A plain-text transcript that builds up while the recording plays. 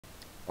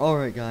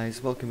Alright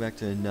guys, welcome back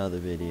to another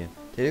video.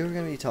 Today we're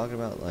going to be talking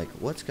about like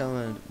what's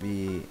going to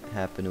be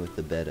happening with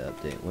the beta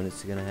update, when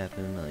it's going to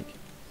happen, like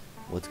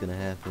what's going to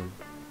happen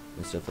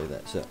and stuff like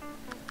that. So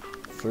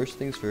first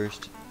things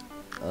first,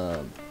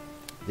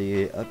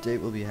 the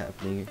update will be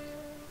happening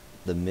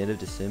the mid of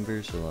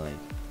December, so like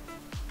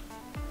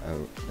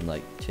in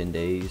like 10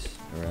 days,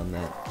 around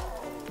that.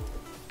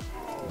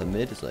 The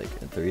mid is like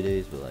in 3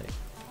 days, but like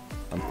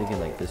I'm thinking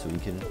like this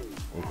weekend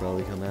will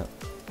probably come out.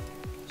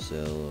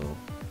 So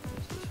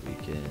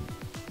weekend.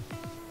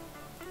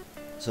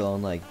 So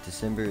on like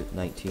December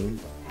 19th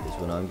is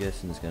when I'm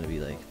guessing it's gonna be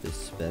like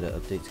this beta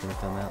update's gonna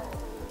come out.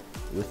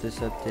 With this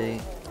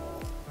update,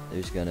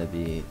 there's gonna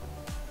be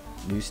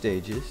new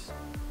stages.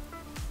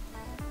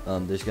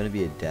 There's gonna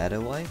be a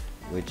data wipe,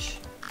 which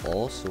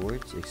all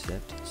swords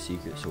except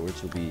secret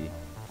swords will be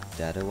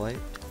data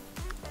wiped.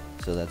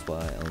 So that's why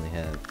I only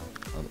have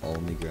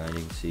only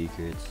grinding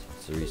secrets.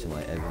 It's the reason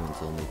why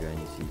everyone's only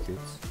grinding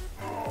secrets.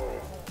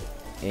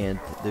 And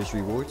there's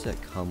rewards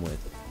that come with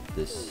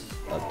this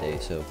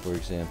update. So for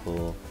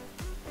example,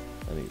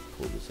 let me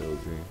pull this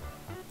over.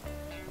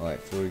 Alright,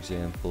 for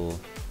example,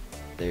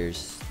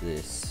 there's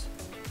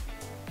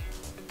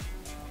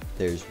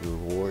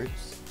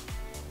rewards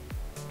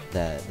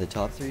that the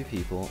top 3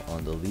 people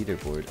on the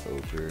leaderboard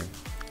over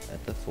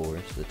at the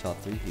forest, the top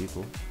 3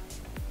 people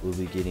will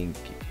be getting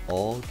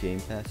all game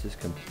passes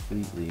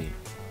completely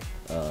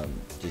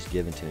just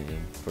given to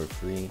them for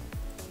free,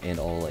 and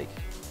all like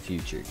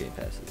future game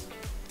passes.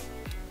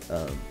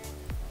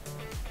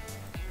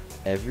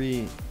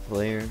 Every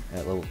player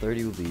at level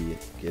 30 will be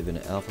given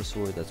an alpha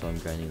sword. That's why I'm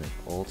grinding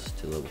like alts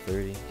to level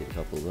 30, get a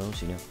couple of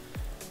those, you know.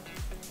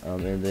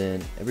 And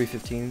then every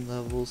 15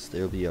 levels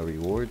there will be a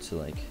reward. So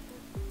like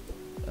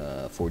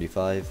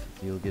 45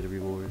 you'll get a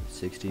reward,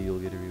 60 you'll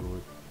get a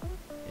reward,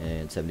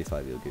 and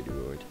 75 you'll get a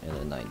reward, and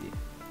then 90,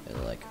 and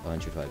then like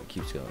 105. It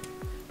keeps going.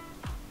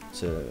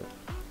 So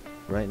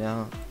right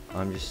now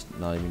I'm just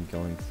not even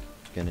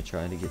gonna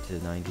try to get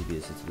to 90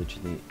 because it's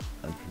literally,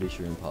 I'm pretty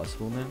sure,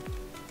 impossible now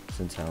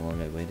since how long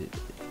I waited.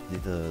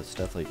 The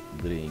stuff like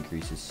literally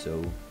increases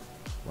so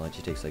much.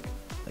 It takes like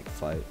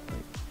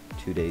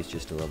 2 days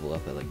just to level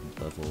up at like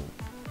level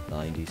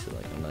 90, so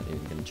like I'm not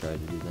even gonna try to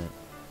do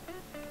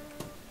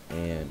that.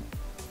 And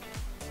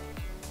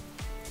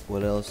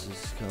what else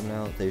is coming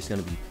out? There's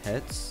gonna be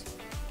pets.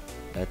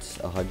 That's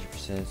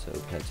 100%. So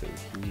pets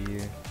over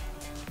here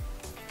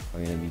are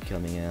gonna be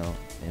coming out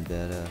in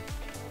beta.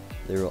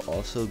 There will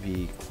also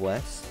be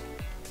quests,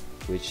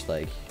 which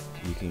like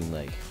you can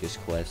like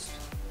just quest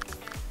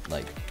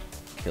like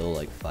kill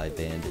like 5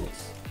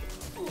 bandits,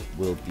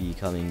 will be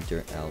coming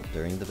out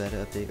during the beta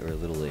update or a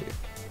little later.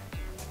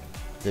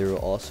 There will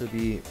also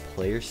be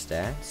player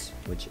stats,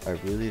 which I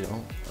really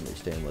don't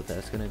understand what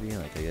that's gonna be.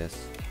 Like I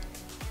guess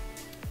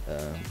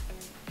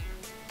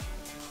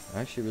I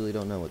actually really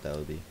don't know what that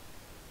would be.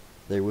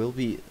 There will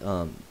be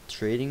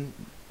trading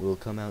will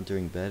come out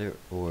during beta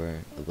or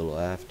a little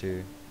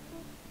after,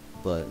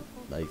 but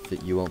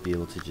like you won't be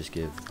able to just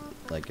give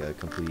like a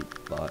complete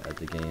bot at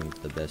the game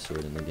the best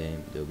sword in the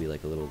game. There'll be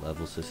like a little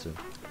level system.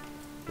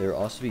 There will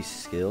also be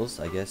skills,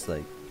 I guess,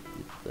 like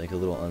a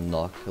little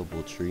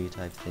unlockable tree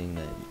type thing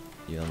that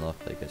you unlock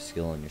like a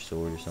skill on your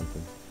sword or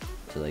something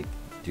to like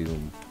do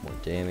more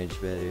damage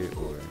better,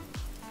 or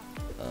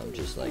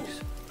just like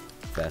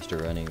faster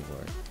running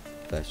or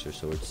faster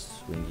sword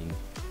swinging,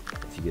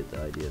 if you get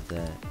the idea of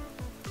that.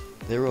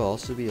 There will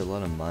also be a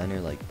lot of minor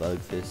like bug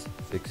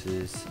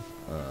fixes,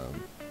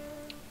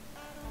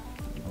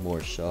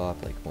 more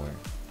shop, like more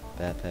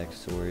backpack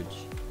storage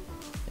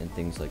and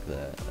things like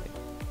that, like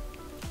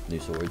new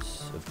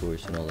swords of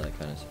course and all that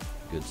kind of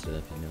good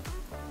stuff, you know.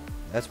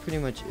 That's pretty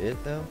much it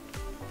though.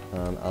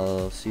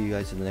 I'll see you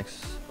guys in the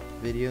next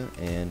video,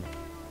 and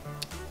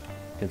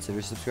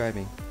consider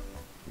subscribing.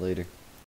 Later.